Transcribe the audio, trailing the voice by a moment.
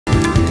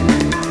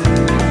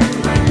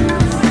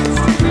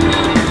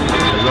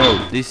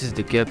This is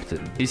the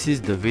captain. This is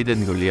David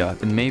and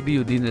Goliath. And maybe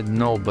you didn't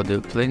know, but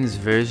the plane's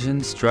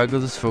version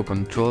struggles for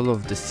control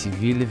of the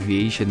civil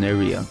aviation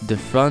area. The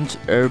French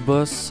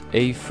Airbus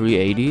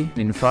A380.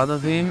 In front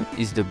of him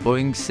is the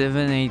Boeing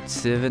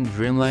 787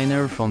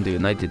 Dreamliner from the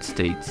United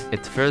States.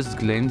 At first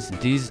glance,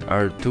 these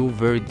are two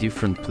very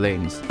different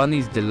planes. One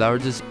is the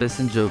largest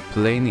passenger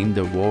plane in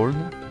the world,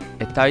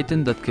 a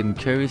Titan that can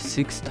carry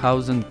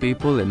 6,000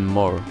 people and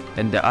more,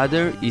 and the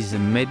other is a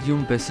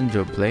medium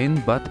passenger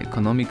plane but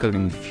economical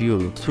in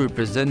fuel. These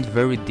represent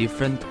very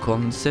different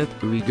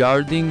concepts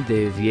regarding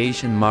the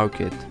aviation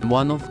market.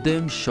 One of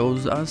them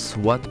shows us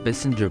what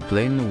passenger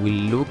plane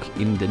will look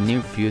in the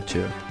near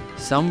future.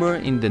 Somewhere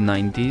in the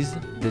 90s,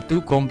 the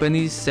two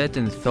companies sat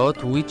and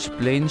thought which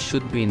plane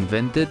should be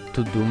invented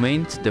to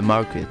dominate the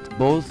market.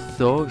 Both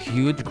saw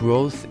huge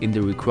growth in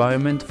the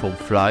requirement for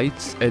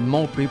flights, and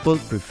more people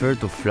prefer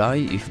to fly,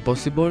 if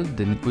possible,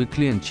 than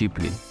quickly and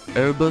cheaply.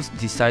 Airbus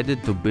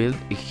decided to build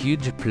a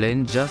huge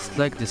plane just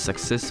like the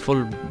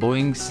successful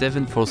Boeing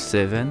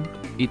 747.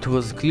 It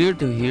was clear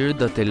to her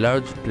that a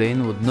large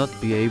plane would not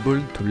be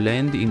able to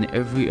land in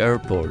every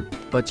airport,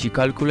 but she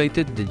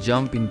calculated the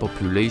jump in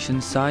population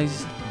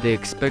size, the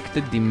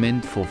expected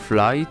demand for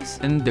flights,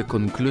 and the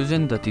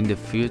conclusion that in the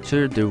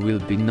future there will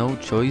be no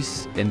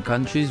choice and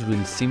countries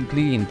will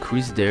simply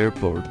increase the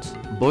airports.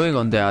 Boeing,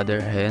 on the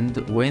other hand,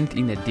 went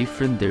in a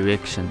different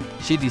direction.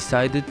 She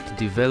decided to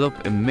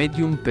develop a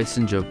medium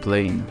passenger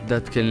plane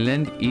that can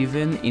land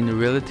even in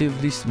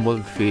relatively small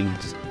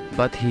fields,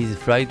 but his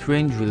flight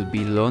range will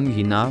be long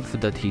enough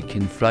that he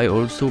can fly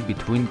also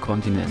between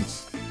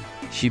continents.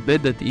 She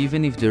bet that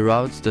even if the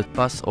routes that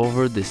pass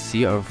over the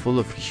sea are full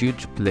of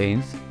huge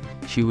planes,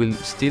 she will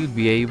still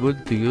be able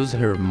to use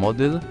her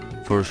model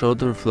for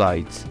shorter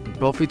flights,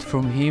 profit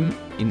from him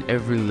in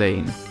every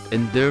lane,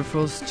 and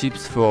therefore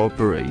chips for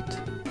operate.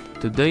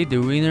 Today the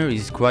winner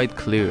is quite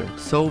clear.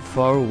 So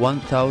far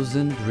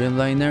 1,000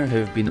 Dreamliner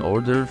have been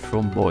ordered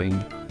from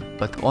Boeing,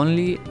 but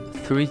only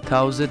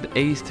 3,000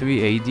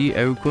 A380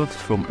 aircraft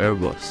from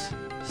Airbus.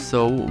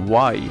 So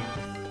why?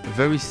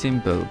 Very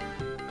simple.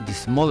 The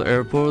small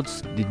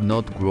airports did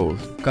not grow.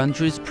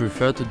 Countries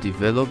prefer to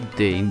develop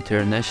the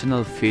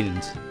international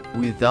fields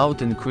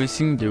without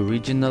increasing the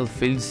regional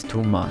fields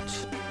too much,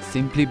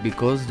 simply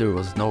because there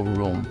was no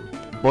room.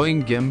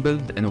 Boeing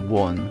gambled and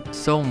won,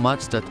 so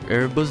much that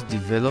Airbus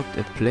developed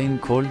a plane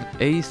called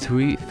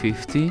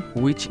A350,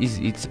 which is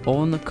its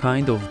own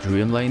kind of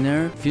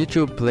Dreamliner.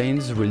 Future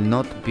planes will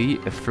not be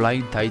a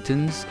flying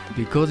Titans,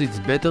 because it's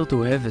better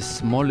to have a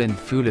small and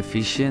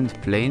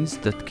fuel-efficient planes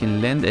that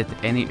can land at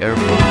any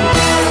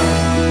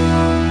airport.